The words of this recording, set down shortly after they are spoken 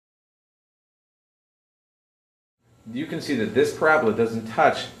you can see that this parabola doesn't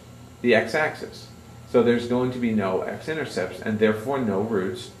touch the x-axis. So there's going to be no x-intercepts, and therefore no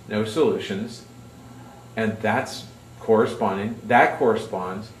roots, no solutions, and that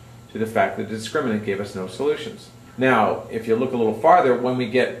corresponds to the fact that the discriminant gave us no solutions. Now, if you look a little farther, when we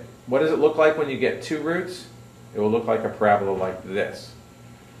get, what does it look like when you get two roots? It will look like a parabola like this,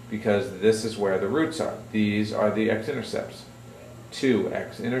 because this is where the roots are. These are the x-intercepts. Two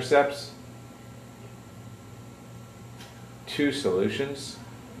x-intercepts, two solutions,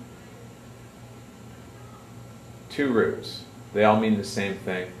 two roots. They all mean the same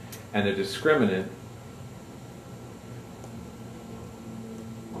thing. And the discriminant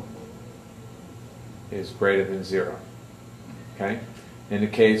is greater than 0. Okay? In the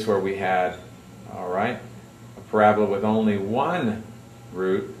case where we had, all right, a parabola with only one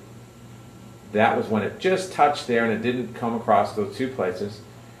root, that was when it just touched there and it didn't come across those two places.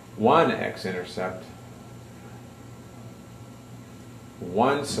 One x-intercept,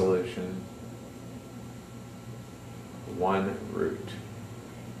 one solution, one root.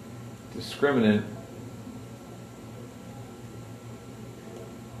 Discriminant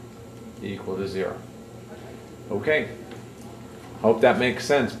equal to 0. Okay, hope that makes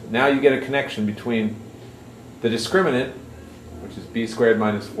sense. Now you get a connection between the discriminant, which is b squared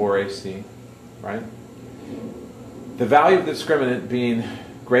minus 4ac, right? The value of the discriminant being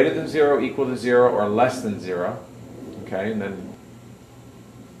greater than 0, equal to 0, or less than 0. Okay, and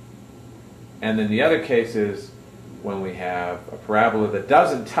then the other case is when we have a parabola that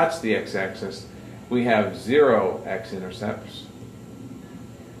doesn't touch the x-axis, we have 0 x-intercepts,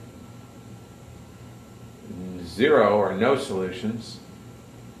 0 or no solutions,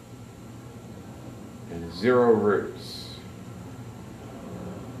 and 0 roots.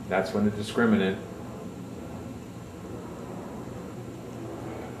 That's when the discriminant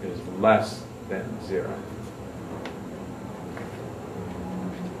is less than 0.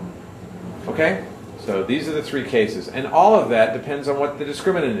 Okay? So these are the three cases. And all of that depends on what the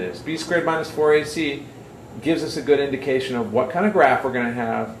discriminant is. B squared minus 4ac gives us a good indication of what kind of graph we're going to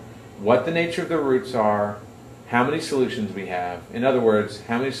have, what the nature of the roots are, how many solutions we have. In other words,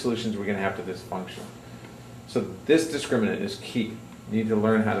 how many solutions we're going to have to this function. So this discriminant is key. You need to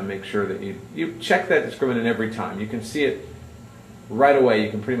learn how to make sure that you check that discriminant every time. You can see it right away. You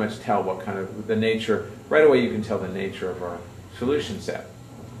can pretty much tell what kind of the nature, right away you can tell the nature of our solution set.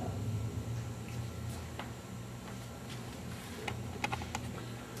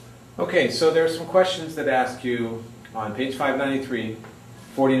 Okay, so there are some questions that ask you on page 593,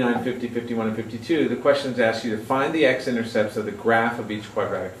 49, 50, 51, and 52. The questions ask you to find the x-intercepts of the graph of each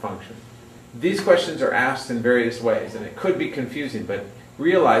quadratic function. These questions are asked in various ways, and it could be confusing, but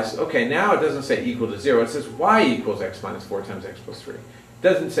realize, okay, now it doesn't say equal to 0. It says y equals x minus 4 times x plus 3. It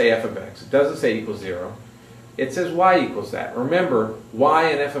doesn't say f of x. It doesn't say equals 0. It says y equals that. Remember, y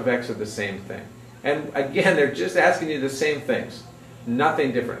and f of x are the same thing. And again, they're just asking you the same things.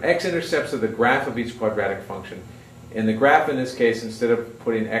 Nothing different. X-intercepts of the graph of each quadratic function. In the graph in this case, instead of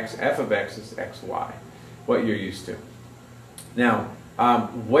putting f of x, is xy, what you're used to. Now,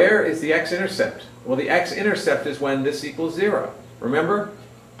 where is the x-intercept? Well, the x-intercept is when this equals 0. Remember,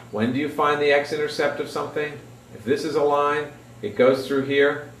 when do you find the x-intercept of something? If this is a line, it goes through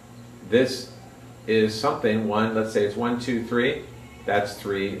here. This is something, let's say it's 1, 2, 3. That's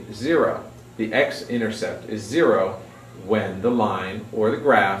 3, 0. The x-intercept is 0 when the line or the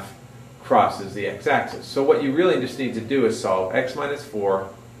graph crosses the x-axis. So what you really just need to do is solve x minus 4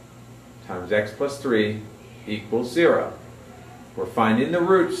 times x plus 3 equals 0. We're finding the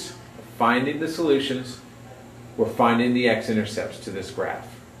roots, finding the solutions, we're finding the x-intercepts to this graph.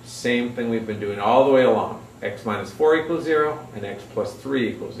 Same thing we've been doing all the way along. X minus 4 equals 0 and x plus 3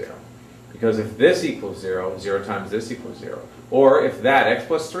 equals 0. Because if this equals 0, 0 times this equals 0. Or if that, x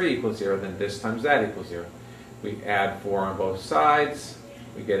plus 3 equals 0, then this times that equals 0. We add 4 on both sides,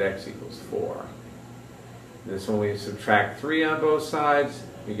 we get x equals 4. This one we subtract 3 on both sides,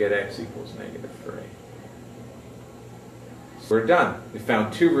 we get x equals negative 3. So we're done. We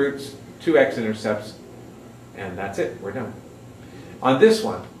found two roots, two x-intercepts, and that's it. We're done. On this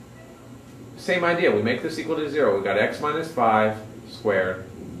one, same idea. We make this equal to 0. We've got x minus 5 squared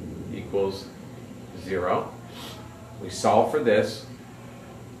equals 0. We solve for this.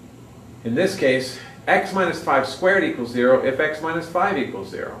 In this case, x minus 5 squared equals 0 if x minus 5 equals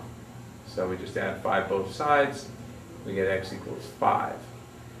 0. So we just add 5 both sides. We get x equals 5.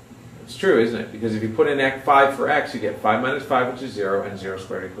 It's true, isn't it? Because if you put in 5 for x, you get 5 minus 5, which is 0, and 0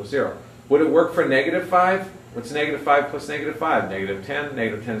 squared equals 0. Would it work for negative 5? What's negative 5 plus negative 5? Negative 10.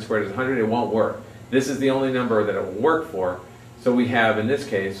 Negative 10 squared is 100. It won't work. This is the only number that it will work for. So we have, in this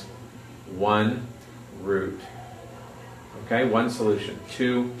case, 1 root Okay, one solution,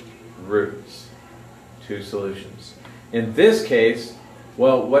 two roots, two solutions. In this case,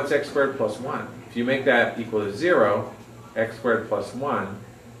 well, what's x squared plus 1? If you make that equal to 0, x squared plus 1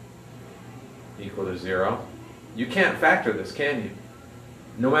 equal to 0, you can't factor this, can you?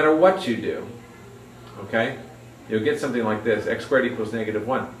 No matter what you do, okay? You'll get something like this, x squared equals negative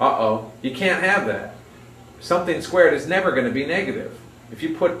 1. Uh-oh, you can't have that. Something squared is never going to be negative. If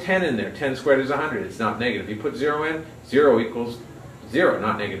you put 10 in there, 10 squared is 100, it's not negative. You put 0 in, 0 equals 0,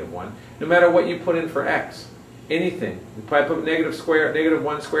 not negative 1. No matter what you put in for x, anything. If I put negative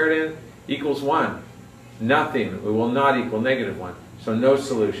 1 squared in, equals 1. Nothing, it will not equal negative 1. So no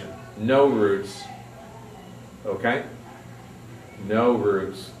solution, no roots, okay? No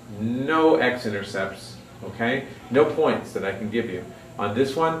roots, no x-intercepts, okay? No points that I can give you. On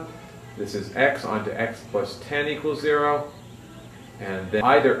this one, this is x onto x plus 10 equals 0. And then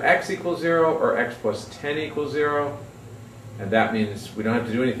either x equals 0 or x plus 10 equals 0. And that means we don't have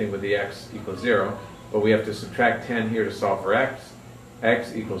to do anything with the x equals 0. But we have to subtract 10 here to solve for x.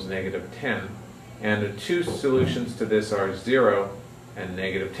 X equals negative 10. And the two solutions to this are 0 and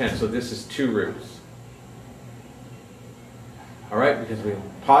negative 10. So this is two roots. All right, because we have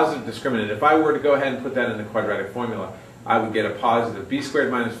positive discriminant. If I were to go ahead and put that in the quadratic formula, I would get a positive. B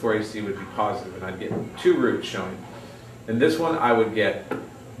squared minus 4ac would be positive, and I'd get two roots showing. In this one, I would get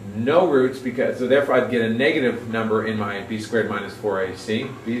no roots, because so therefore I'd get a negative number in my b squared minus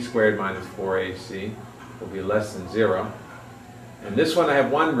 4ac. b squared minus 4ac will be less than 0. And this one I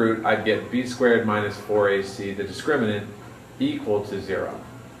have one root, I'd get b squared minus 4ac, the discriminant, equal to 0.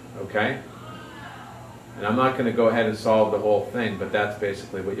 Okay? And I'm not going to go ahead and solve the whole thing, but that's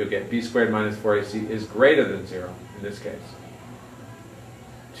basically what you'll get. B squared minus 4ac is greater than 0 in this case.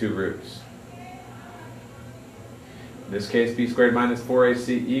 Two roots. In this case, b squared minus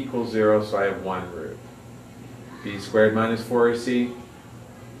 4ac equals 0, so I have one root. B squared minus 4ac,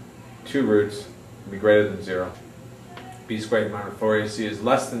 two roots, will be greater than 0. B squared minus 4ac is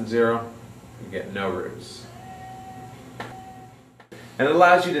less than 0, you get no roots. And it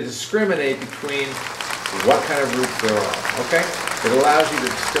allows you to discriminate between what kind of roots there are, okay? It allows you to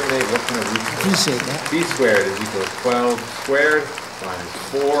discriminate what kind of roots there are. Appreciate that. B squared is equal to 12 squared minus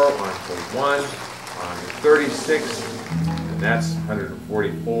 4 onto 1 onto 36, and that's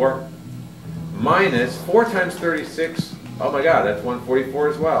 144, minus 4 times 36, oh my god, that's 144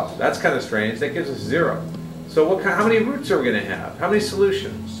 as well. That's kind of strange. That gives us 0. So how many roots are we going to have? How many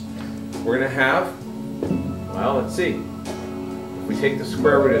solutions? We're going to have, well, let's see. If we take the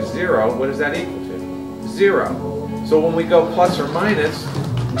square root of 0, what does that equal to? 0. So when we go plus or minus,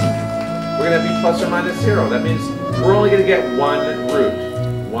 we're going to be plus or minus 0. That means we're only going to get one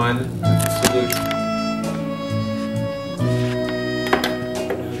root, one solution.